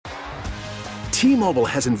T-Mobile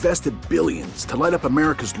has invested billions to light up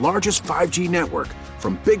America's largest 5G network,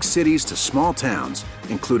 from big cities to small towns,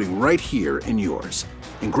 including right here in yours.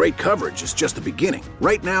 And great coverage is just the beginning.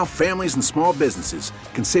 Right now, families and small businesses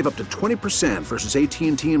can save up to 20% versus AT&T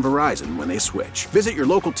and Verizon when they switch. Visit your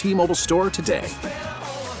local T-Mobile store today.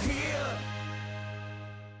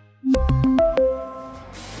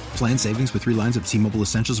 Plan savings with 3 lines of T-Mobile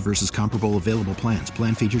Essentials versus comparable available plans.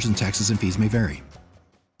 Plan features and taxes and fees may vary.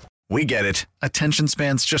 We get it. Attention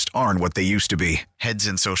spans just aren't what they used to be. Heads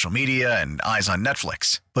in social media and eyes on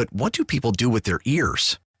Netflix. But what do people do with their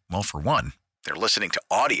ears? Well, for one, they're listening to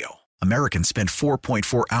audio. Americans spend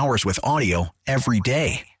 4.4 hours with audio every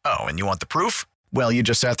day. Oh, and you want the proof? Well, you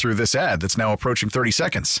just sat through this ad that's now approaching 30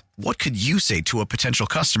 seconds. What could you say to a potential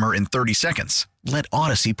customer in 30 seconds? Let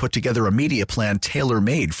Odyssey put together a media plan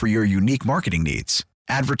tailor-made for your unique marketing needs.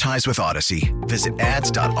 Advertise with Odyssey. Visit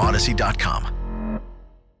ads.odyssey.com.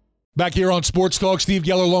 Back here on Sports Talk, Steve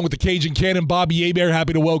Geller along with the Cajun Cannon, Bobby Hebert.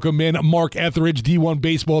 Happy to welcome in Mark Etheridge,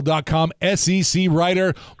 D1Baseball.com, SEC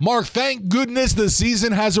writer. Mark, thank goodness the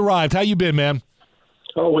season has arrived. How you been, man?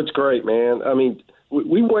 Oh, it's great, man. I mean,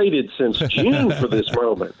 we waited since June for this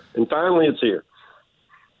moment, and finally it's here.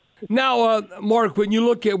 Now, Mark, when you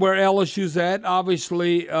look at where LSU's at,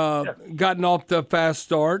 obviously gotten off the fast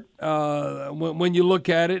start. When you look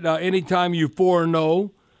at it, anytime you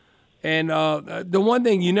 4-0, and the one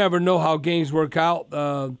thing you never know how games work out.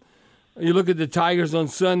 You look at the Tigers on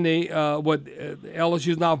Sunday.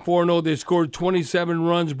 LSU's now 4-0. They scored 27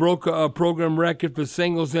 runs, broke a program record for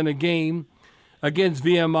singles in a game against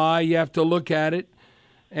VMI. You have to look at it,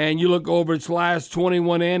 and you look over its last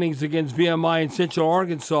 21 innings against VMI in Central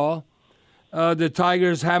Arkansas. The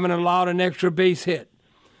Tigers haven't allowed an extra base hit.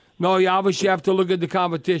 No, you obviously have to look at the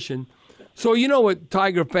competition. So you know what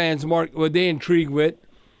Tiger fans, Mark, what they intrigued with.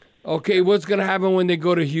 Okay, what's going to happen when they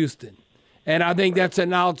go to Houston? And I think that's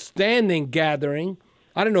an outstanding gathering.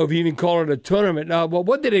 I don't know if you even call it a tournament. But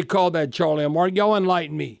what did they call that, Charlie and Mark? Y'all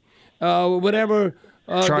enlighten me. Whatever.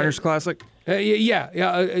 Shriners Classic? The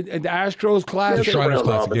Astros Classic. Shriners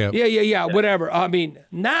Classic, yeah. Yeah, whatever. I mean,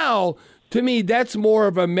 now, to me, that's more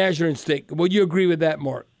of a measuring stick. Would you agree with that,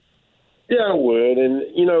 Mark? Yeah, I would. And,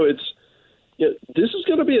 this is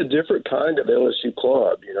going to be a different kind of LSU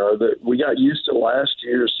club. That we got used to last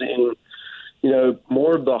year seeing,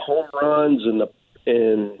 more of the home runs and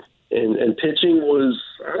pitching was,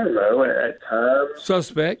 I don't know, at times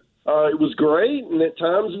suspect. It was great, and at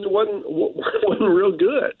times it wasn't real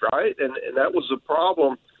good, right? And that was a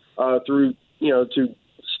problem through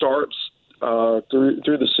starts through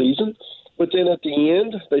the season. But then at the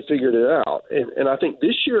end, they figured it out, and I think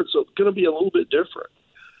this year it's going to be a little bit different.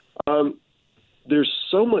 There's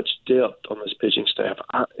so much depth on this pitching staff.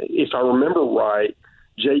 If I remember right,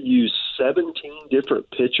 Jay used 17 different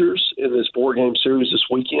pitchers in this 4-game series this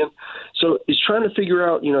weekend. So he's trying to figure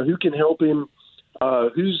out, who can help him,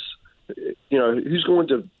 who's going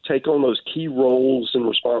to take on those key roles and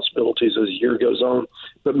responsibilities as the year goes on.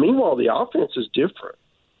 But meanwhile, the offense is different.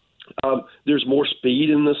 There's more speed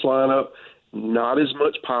in this lineup, not as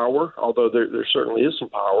much power, although there certainly is some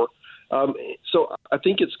power. So I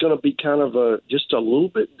think it's going to be kind of just a little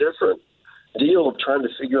bit different deal of trying to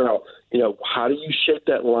figure out, how do you shape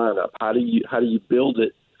that lineup? How do you build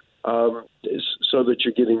it so that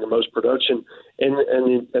you're getting the most production? And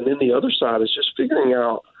then the other side is just figuring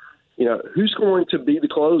out, who's going to be the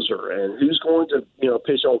closer and who's going to,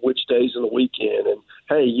 pitch on which days in the weekend. And,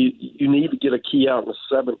 hey, you need to get a key out in the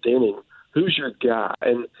 7th inning. Who's your guy?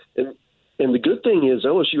 And the good thing is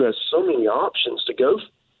LSU has so many options to go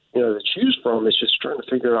to choose from. It's just trying to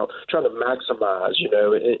maximize,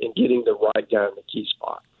 and getting the right guy in the key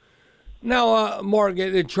spot. Now, Mark,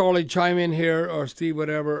 did Charlie chime in here, or Steve,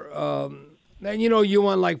 whatever? And you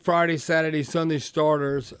want like Friday, Saturday, Sunday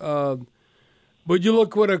starters. But you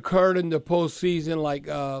look what occurred in the postseason, like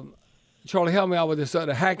Charlie, help me out with this. The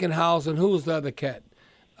Hackenhausen, who was the other cat?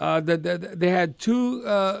 They had two.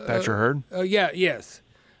 Thatcher Hurd? Yes.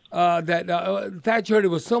 Thatcher Hurd, it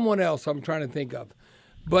was someone else I'm trying to think of.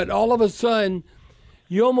 But all of a sudden,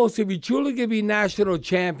 you almost, if you truly could be national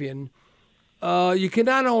champion, you can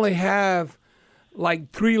not only have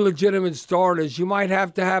like 3 legitimate starters, you might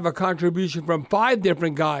have to have a contribution from 5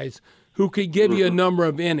 different guys who could give you a number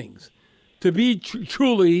of innings to be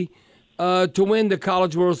truly to win the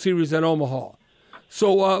College World Series at Omaha.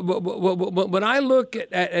 So when I look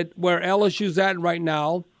at where LSU's at right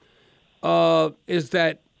now, is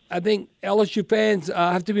that I think LSU fans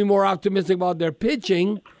have to be more optimistic about their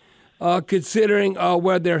pitching, considering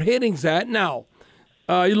where their hitting's at. Now,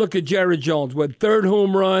 you look at Jared Jones with 3rd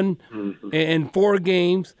home run in 4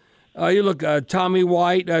 games. You look at Tommy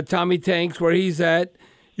White, Tommy Tanks, where he's at.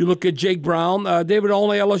 You look at Jake Brown. They were the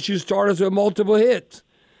only LSU starters with multiple hits.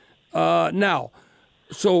 Now,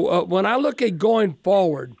 so when I look at going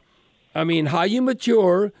forward, I mean, how you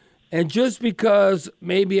mature, and just because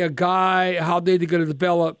maybe a guy, how they're going to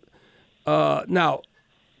develop. Now,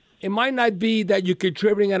 it might not be that you're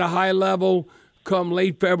contributing at a high level come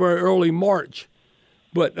late February, early March,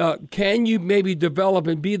 but can you maybe develop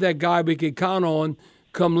and be that guy we can count on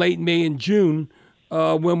come late May and June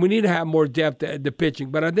when we need to have more depth at the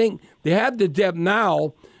pitching? But I think they have the depth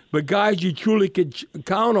now, but guys you truly could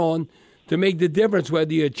count on to make the difference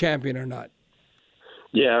whether you're a champion or not.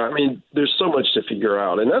 Yeah, I mean, there's so much to figure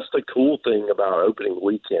out, and that's the cool thing about opening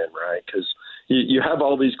weekend, right? Because you have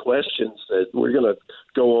all these questions that we're going to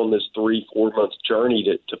go on this 3-4 month journey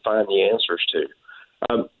to find the answers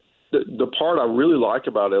to. The part I really like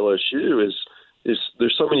about LSU is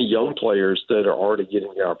there's so many young players that are already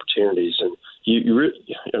getting the opportunities, and you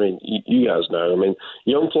guys know. I mean,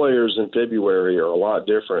 young players in February are a lot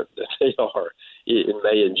different than they are in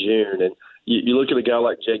May and June, and you look at a guy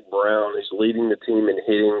like Jake Brown, who's leading the team in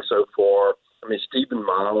hitting so far. I mean, Stephen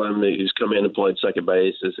Milam, who's come in and played second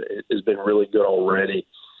base, has been really good already.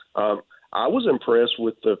 I was impressed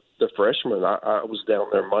with the freshmen. I was down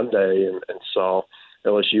there Monday and saw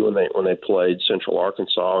LSU when they played Central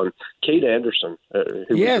Arkansas, and Cade Anderson,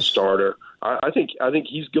 who was a starter. I think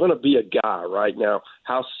he's going to be a guy right now.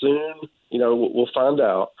 How soon? We'll find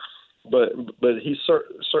out. But he's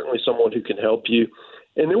certainly someone who can help you.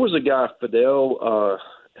 And there was a guy, Fidel.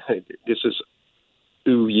 This is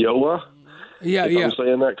Ulloa. Yeah. I'm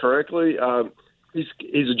saying that correctly.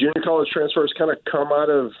 He's a junior college transfer. It's kind of come out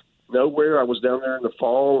of nowhere. I was down there in the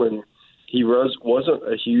fall, and he wasn't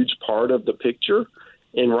a huge part of the picture.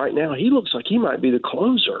 And right now, he looks like he might be the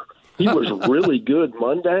closer. He was really good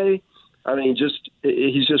Monday. I mean,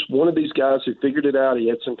 he's just one of these guys who figured it out. He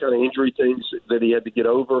had some kind of injury things that he had to get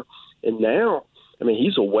over, and now, I mean,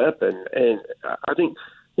 he's a weapon. And I think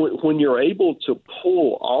when you're able to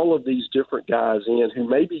pull all of these different guys in who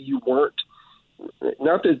maybe you weren't,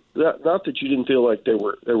 not that you didn't feel like they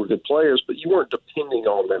were good players, but you weren't depending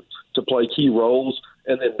on them to play key roles,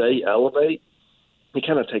 and then they elevate, it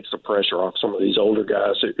kind of takes the pressure off some of these older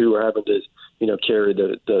guys who are having to, carry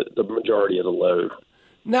the majority of the load.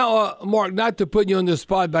 Now, Mark, not to put you on the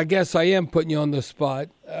spot, but I guess I am putting you on the spot.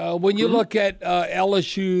 When you look at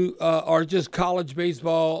LSU or just college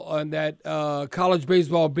baseball, and that college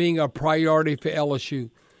baseball being a priority for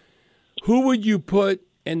LSU, who would you put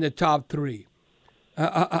in the top three?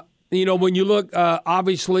 When you look,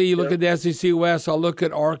 obviously, you look at the SEC West, I look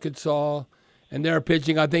at Arkansas and their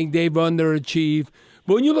pitching. I think they've underachieved.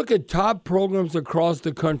 But when you look at top programs across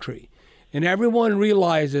the country, and everyone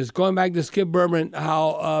realizes, going back to Skip Berman,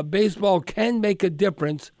 how baseball can make a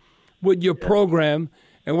difference with your program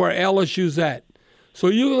and where LSU's at. So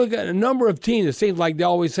you look at a number of teams. It seems like they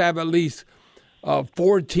always have at least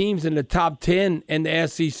 4 teams in the top 10 in the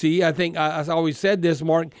SEC. I think, I always said this,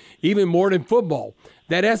 Mark, even more than football.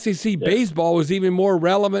 That SEC baseball is even more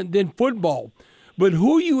relevant than football. But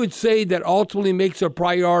who you would say that ultimately makes a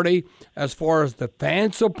priority as far as the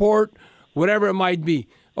fan support, whatever it might be?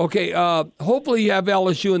 Okay, hopefully you have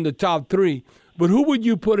LSU in the top 3, but who would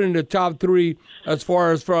you put in the top 3 as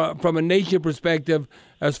far as from a nation perspective,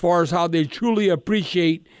 as far as how they truly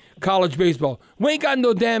appreciate college baseball? We ain't got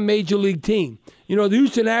no damn major league team. The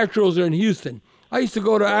Houston Astros are in Houston. I used to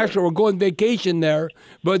go to Astro or go on vacation there,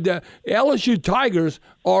 but the LSU Tigers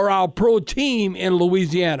are our pro team in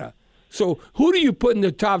Louisiana. So who do you put in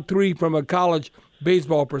the top 3 from a college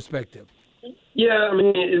baseball perspective? Yeah, I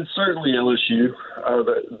mean, it's certainly LSU.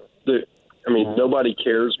 Nobody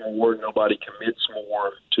cares more, nobody commits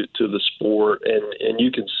more to the sport, and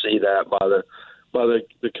you can see that by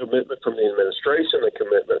the commitment from the administration, the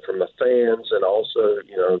commitment from the fans, and also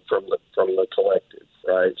from the collective,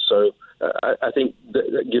 right? So I think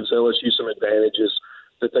that gives LSU some advantages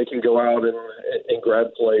that they can go out and grab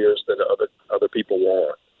players that other people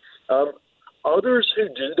want. Others who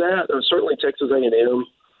do that, certainly Texas A&M.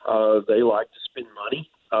 They like to spend money,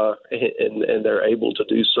 and they're able to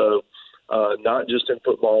do so, not just in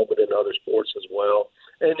football, but in other sports as well.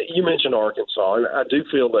 And you mentioned Arkansas, and I do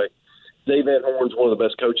feel that Dave Van Horn's one of the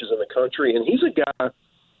best coaches in the country, and he's a guy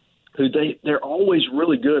who they're always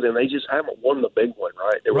really good, and they just haven't won the big one,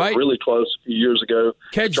 right? They were really close a few years ago.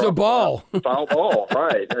 Catch the ball. Foul ball,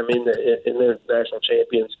 right. I mean, and they're national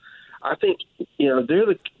champions. I think,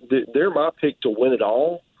 they're my pick to win it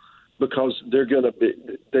all, because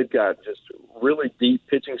they've got just really deep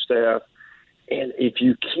pitching staff. And if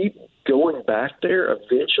you keep going back there,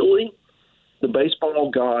 eventually the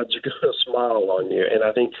baseball gods are going to smile on you. And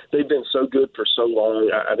I think they've been so good for so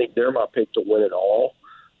long. I think they're my pick to win it all.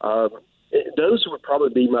 Those would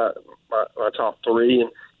probably be my top three. And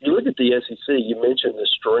you look at the SEC, you mentioned the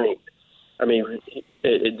strength. I mean,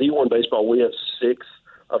 at D1 baseball, we have 6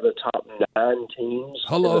 of the top 9 teams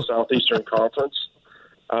in the Southeastern Conference.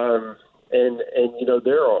 And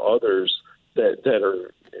there are others that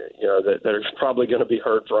are, that are probably going to be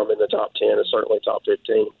heard from in the top 10 and certainly top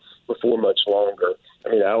 15 before much longer. I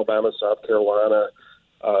mean, Alabama, South Carolina,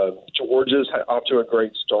 Georgia's off to a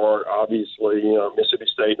great start. Obviously, Mississippi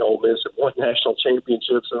State and Ole Miss have won national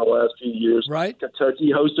championships in the last few years. Right.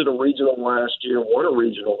 Kentucky hosted a regional last year, won a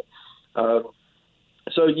regional.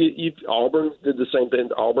 So Auburn did the same thing.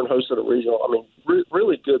 Auburn hosted a regional. I mean,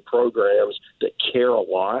 really good programs that care a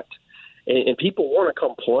lot, and people want to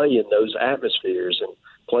come play in those atmospheres and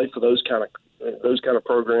play for those kind of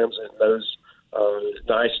programs and those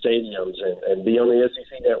nice stadiums and be on the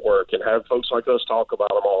SEC network and have folks like us talk about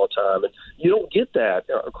them all the time. And you don't get that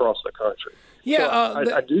across the country. Yeah,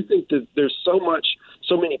 so I do think that there's so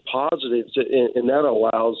many positives, and that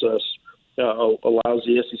allows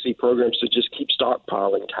the SEC programs to just keep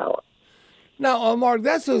stockpiling talent. Now, Mark,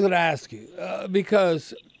 that's what I was going to ask you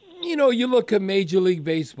because, you look at Major League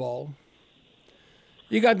Baseball.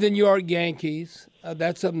 You got the New York Yankees.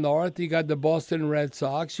 That's up north. You got the Boston Red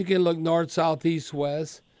Sox. You can look north, south, east,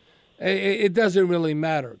 west. It doesn't really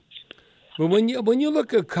matter. But when you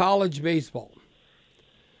look at college baseball,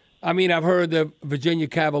 I mean, I've heard the Virginia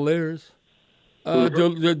Cavaliers,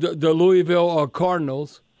 the Louisville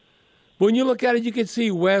Cardinals. When you look at it, you can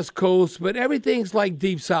see West Coast, but everything's like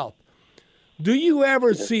Deep South. Do you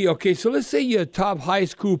ever see, okay, so let's say you're a top high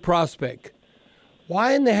school prospect.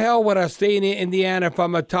 Why in the hell would I stay in Indiana if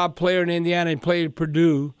I'm a top player in Indiana and play at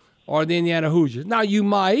Purdue or the Indiana Hoosiers? Now, you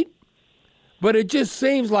might, but it just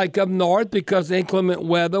seems like up north because of inclement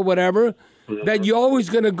weather, whatever, that you're always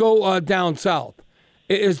going to go down south.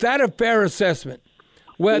 Is that a fair assessment?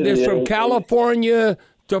 Whether it's from California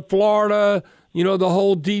to Florida, the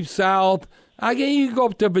whole Deep South. Again, you can go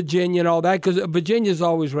up to Virginia and all that because Virginia's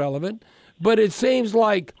always relevant. But it seems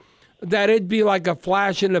like that it'd be like a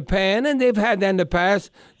flash in the pan, and they've had that in the past,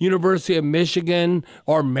 University of Michigan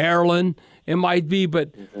or Maryland, it might be, but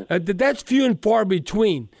that's few and far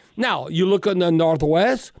between. Now, you look in the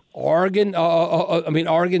Northwest, Oregon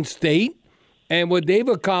State, and what they've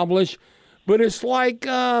accomplished, but it's like,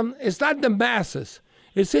 it's not the masses.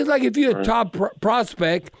 It seems like if you're a top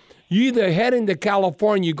prospect, you either heading to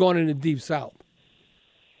California, you're going in the Deep South.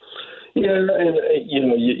 Yeah, and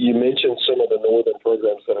you mentioned some of the northern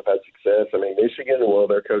programs that have had success. I mean, Michigan, well,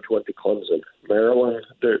 their coach went to Clemson. Maryland,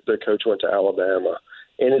 their coach went to Alabama.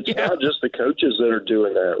 And it's not just the coaches that are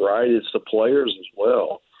doing that, right? It's the players as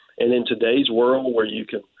well. And in today's world where you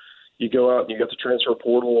go out and you got the transfer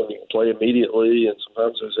portal and you can play immediately, and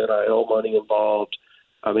sometimes there's NIL money involved.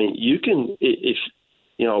 I mean, you can if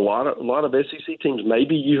a lot of SEC teams,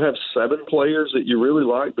 maybe you have 7 players that you really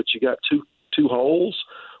like, but you got two holes.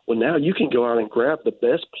 Well, now you can go out and grab the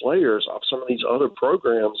best players off some of these other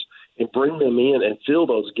programs and bring them in and fill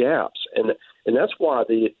those gaps. And that's why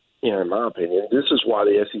in my opinion, this is why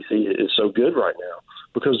the SEC is so good right now,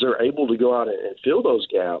 because they're able to go out and fill those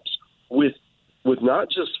gaps with not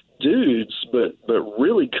just dudes, but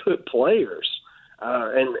really good players.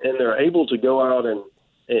 And they're able to go out and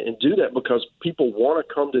do that because people want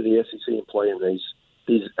to come to the SEC and play in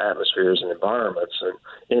these atmospheres and environments.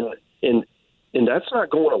 And that's not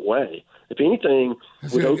going away. If anything,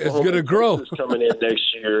 with Oklahoma and Texas coming in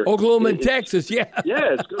next year, Oklahoma and Texas, yeah,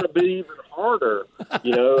 it's going to be even harder.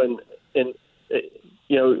 And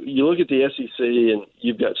you look at the SEC, and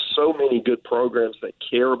you've got so many good programs that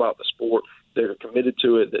care about the sport, that are committed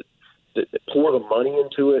to it, that pour the money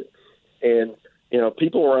into it, and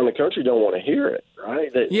people around the country don't want to hear it, right?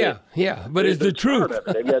 But it's the truth.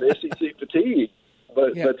 They've got SEC fatigue,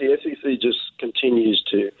 but the SEC just continues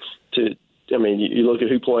to. I mean, you look at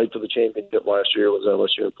who played for the championship last year was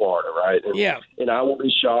LSU in Florida, right? And I will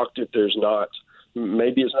be shocked if there's not.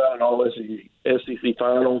 Maybe it's not an all-SEC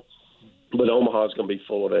final, but Omaha's going to be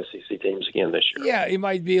full of SEC teams again this year. Yeah, it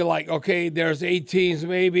might be like, okay, there's 8 teams,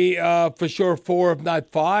 maybe for sure 4, if not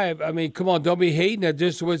 5. I mean, come on, don't be hating that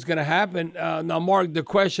this is what's going to happen. Now, Mark, the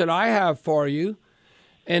question I have for you,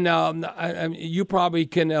 and you probably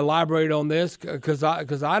can elaborate on this because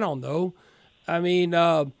I don't know. I mean,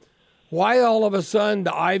 why all of a sudden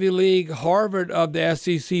the Ivy League, Harvard of the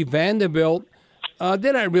SEC, Vanderbilt,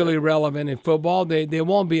 they're not really relevant in football. They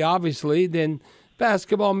won't be, obviously. Then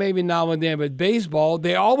basketball, maybe now and then, but baseball,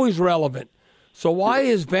 they're always relevant. So why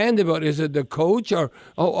is Vanderbilt? Is it the coach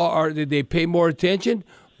or did they pay more attention?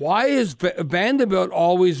 Why is Vanderbilt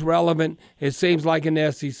always relevant, it seems like, in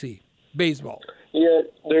the SEC baseball? Yeah,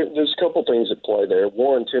 there's a couple things at play there.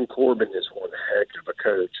 One, Tim Corbin is one heck of a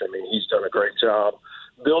coach. I mean, he's done a great job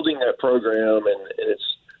building that program, and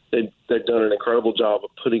they've done an incredible job of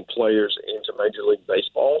putting players into Major League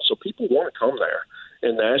Baseball. So people want to come there.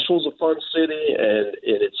 And Nashville's a fun city, and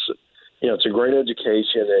it's it's a great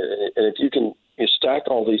education. And if you can stack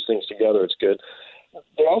all these things together, it's good.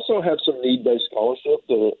 They also have some need-based scholarship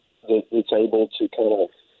that's able to kind of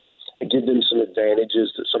give them some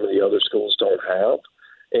advantages that some of the other schools don't have,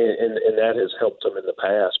 and that has helped them in the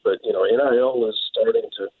past. But NIL is starting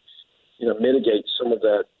to mitigate some of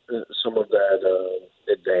that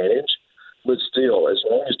advantage. But still, as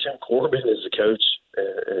long as Tim Corbin is the coach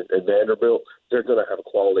at Vanderbilt, they're going to have a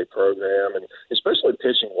quality program, and especially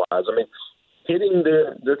pitching wise. I mean, hitting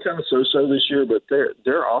they're kind of so-so this year, but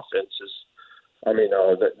their offense is. I mean,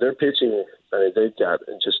 their pitching. I mean, they've got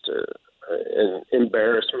just an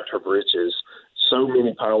embarrassment of riches. So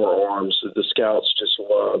many power arms that the scouts just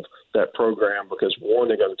love that program because, one,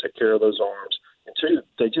 they're going to take care of those arms, and two,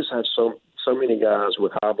 they just have so many guys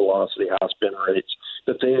with high velocity, high spin rates,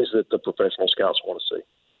 the things that the professional scouts want to see.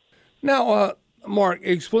 Now, Mark,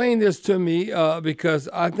 explain this to me because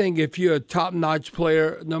I think if you're a top-notch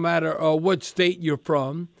player, no matter what state you're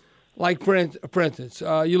from, like, for instance,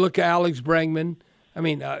 you look at Alex Bregman. I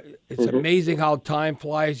mean, it's amazing how time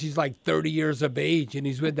flies. He's like 30 years of age, and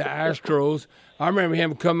he's with the Astros. I remember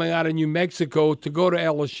him coming out of New Mexico to go to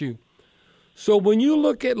LSU. So when you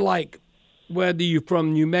look at, like, whether you're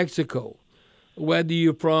from New Mexico, whether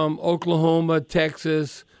you're from Oklahoma,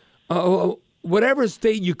 Texas, whatever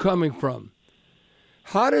state you're coming from,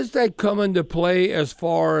 how does that come into play as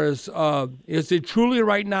far as is it truly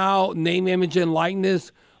right now name, image, and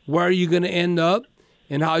likeness? Where are you going to end up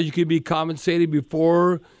and how you can be compensated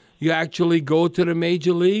before you actually go to the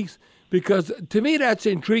major leagues? Because to me, that's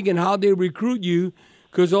intriguing how they recruit you,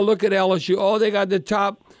 because they'll look at LSU, oh, they got the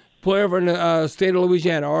top player from the state of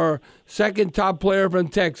Louisiana or second top player from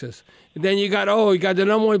Texas. And then you got the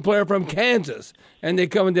number one player from Kansas, and they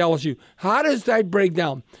come into LSU. How does that break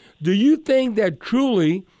down? Do you think that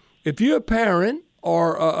truly, if you're a parent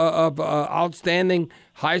or an outstanding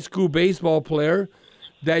high school baseball player,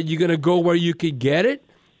 that you're going to go where you could get it,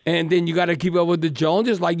 and then you got to keep up with the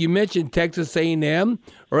Joneses, like you mentioned, Texas A&M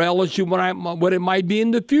or LSU, what it might be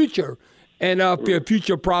in the future, and a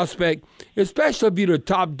future prospect, especially if you're the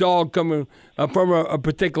top dog coming from a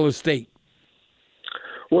particular state?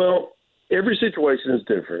 Well, every situation is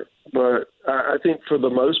different, but I think for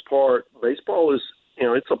the most part, baseball is,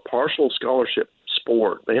 it's a partial scholarship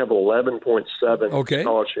sport. They have 11.7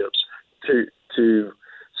 scholarships to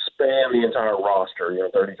span the entire roster,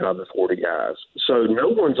 35 to 40 guys. So no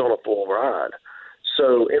one's on a full ride.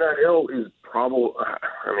 So NIL is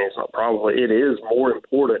it is more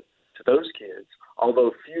important to those kids.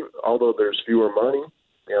 Although there's fewer money,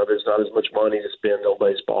 there's not as much money to spend on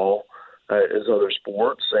baseball as other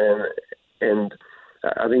sports. And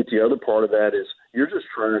I think the other part of that is you're just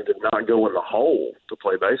trying to not go in the hole to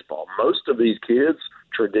play baseball. Most of these kids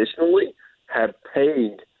traditionally have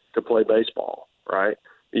paid to play baseball, right?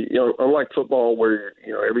 Unlike football where,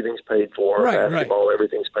 everything's paid for, basketball,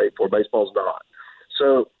 everything's paid for, baseball's not.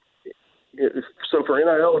 So for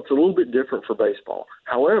NIL, it's a little bit different for baseball.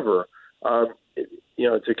 However,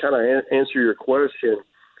 to kind of answer your question,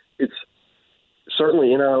 it's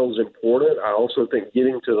certainly NIL is important. I also think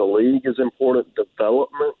getting to the league is important.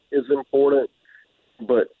 Development is important.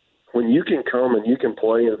 But when you can come and you can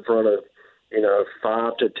play in front of,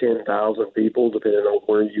 5,000 to 10,000 people, depending on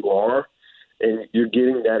where you are, and you're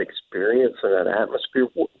getting that experience and that atmosphere,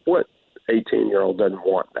 what 18-year-old doesn't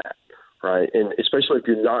want that, right? And especially if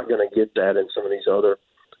you're not going to get that in some of these other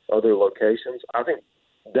locations, I think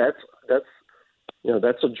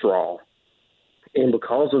that's a draw. And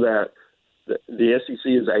because of that, the SEC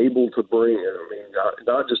is able to bring in,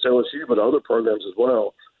 not just LSU, but other programs as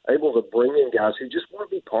well, able to bring in guys who just want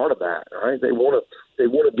to be part of that, right? They want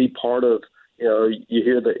to be part of, you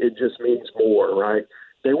hear that it just means more, right?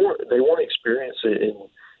 They want to experience it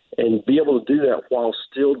and be able to do that while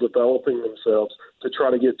still developing themselves to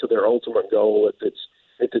try to get to their ultimate goal. If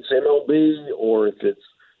it's MLB or if it's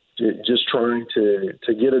just trying to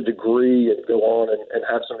get a degree and go on and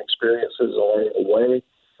have some experiences along the way,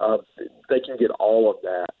 they can get all of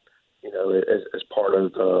that, as part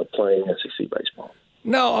of playing SEC baseball.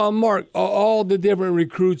 Now, Mark, all the different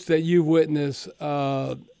recruits that you've witnessed,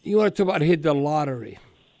 you want to talk about hit the lottery.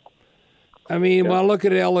 I mean, when I look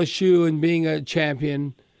at LSU and being a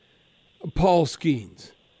champion, Paul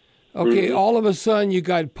Skeens. Okay, all of a sudden you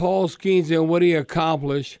got Paul Skeens and what he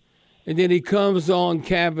accomplished, and then he comes on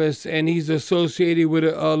campus and he's associated with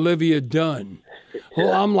Olivia Dunn. Yeah.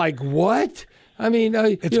 Well, I'm like, what? I mean,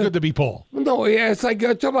 it's good to be Paul. No, yeah, it's like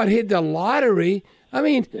talk about hitting the lottery. I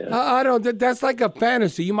mean, I don't. That's like a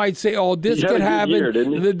fantasy. You might say, "Oh, this could happen." Year,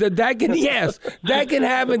 that can, yes, that can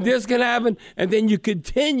happen. This can happen, and then you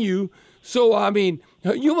continue. So, I mean,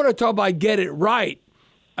 you want to talk about get it right.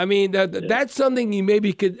 I mean, that's something you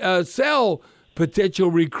maybe could sell potential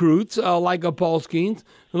recruits like a Paul Skeens.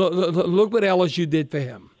 Look what LSU did for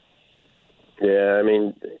him. Yeah, I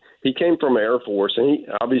mean, he came from Air Force, and he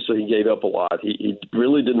gave up a lot. He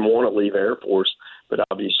really didn't want to leave Air Force, but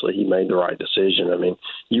obviously he made the right decision. I mean,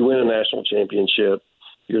 you win a national championship,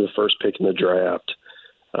 you're the first pick in the draft.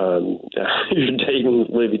 You're dating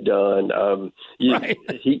Livy Dunn. Right.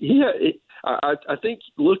 I think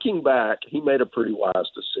looking back, he made a pretty wise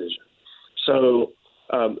decision. So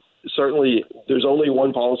certainly there's only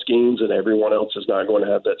one Paul Skeens, and everyone else is not going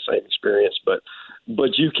to have that same experience. But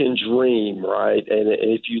you can dream, right? And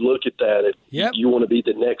if you look at that, if you want to be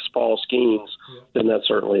the next Paul Skeens, then that's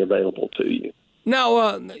certainly available to you.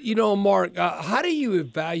 Now, Mark, how do you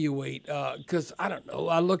evaluate? Because I don't know.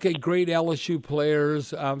 I look at great LSU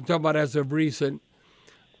players. I'm talking about as of recent.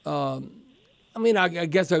 I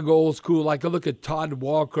guess I go old school. Like I look at Todd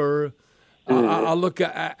Walker. I look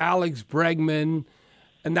at Alex Bregman.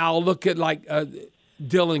 And now I'll look at like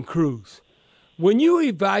Dylan Cruz. When you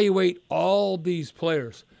evaluate all these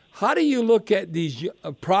players, how do you look at these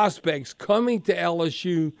prospects coming to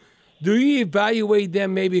LSU? Do you evaluate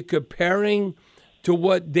them maybe comparing to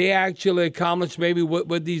what they actually accomplished, maybe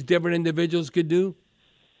what these different individuals could do?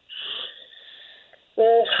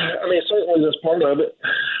 Well, I mean, certainly that's part of it,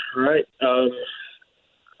 right?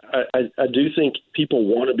 I do think people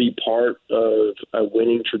want to be part of a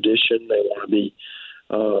winning tradition. They want to be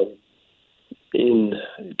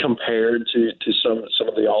compared to some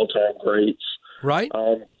of the all-time greats, right?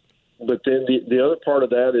 But then the other part of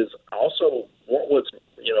that is also want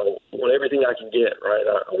everything I can get, right?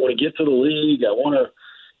 I want to get to the league. I want to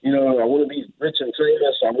be rich and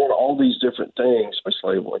famous. I want all these different things,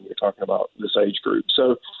 especially when you're talking about this age group.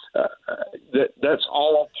 So that's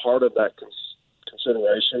all part of that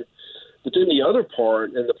consideration. But then the other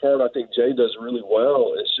part, and the part I think Jay does really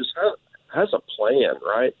well, is just has a plan,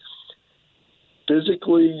 right?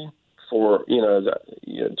 Physically, to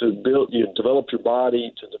develop your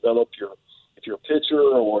body, to develop if you're a pitcher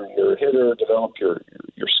or you're a hitter, develop your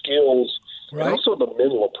skills, right. And also the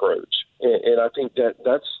mental approach. And I think that's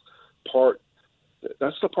the part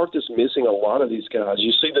that's missing a lot of these guys.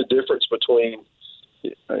 You see the difference between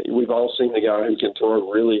we've all seen the guy who can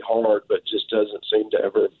throw really hard but just doesn't seem to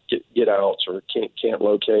ever get outs or can't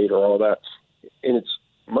locate or all that. And it's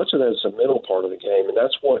much of that is the middle part of the game, and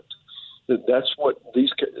that's what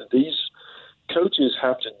these coaches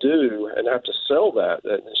have to do and have to sell that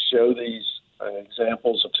and show these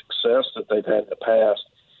examples of success that they've had in the past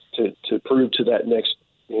to prove to that next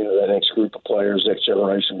group of players, next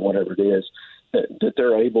generation, whatever it is, that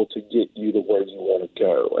they're able to get you to where you want to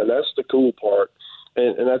go. And that's the cool part.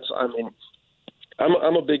 And that's, I mean,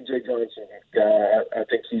 I'm a big Jay Johnson guy. I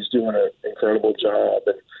think he's doing an incredible job,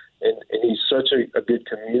 and he's such a good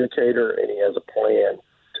communicator, and he has a plan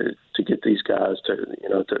to get these guys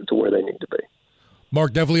to where they need to be.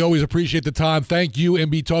 Mark, definitely always appreciate the time. Thank you, and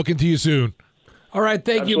be talking to you soon. All right,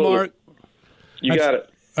 thank Absolutely. you, Mark. You got it.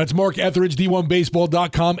 That's Mark Etheridge,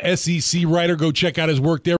 D1Baseball.com, SEC writer. Go check out his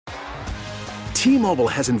work there. T-Mobile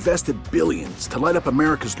has invested billions to light up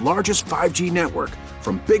America's largest 5G network,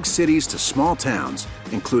 from big cities to small towns,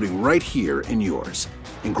 including right here in yours.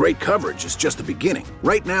 And great coverage is just the beginning.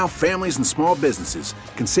 Right now, families and small businesses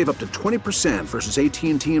can save up to 20% versus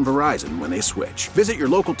AT&T and Verizon when they switch. Visit your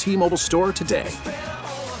local T-Mobile store today.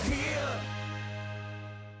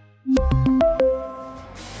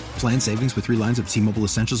 Plan savings with 3 lines of T-Mobile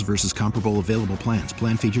Essentials versus comparable available plans.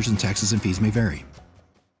 Plan features and taxes and fees may vary.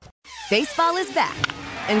 Baseball is back,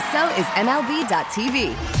 and so is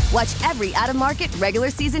MLB.tv. Watch every out-of-market regular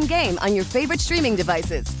season game on your favorite streaming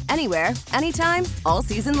devices, anywhere, anytime, all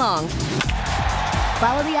season long.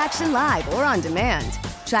 Follow the action live or on demand.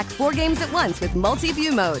 Track 4 games at once with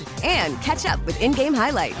multi-view mode and catch up with in-game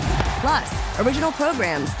highlights. Plus, original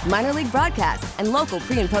programs, minor league broadcasts, and local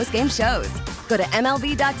pre- and post-game shows. Go to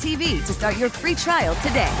MLB.tv to start your free trial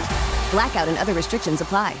today. Blackout and other restrictions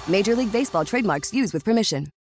apply. Major League Baseball trademarks used with permission.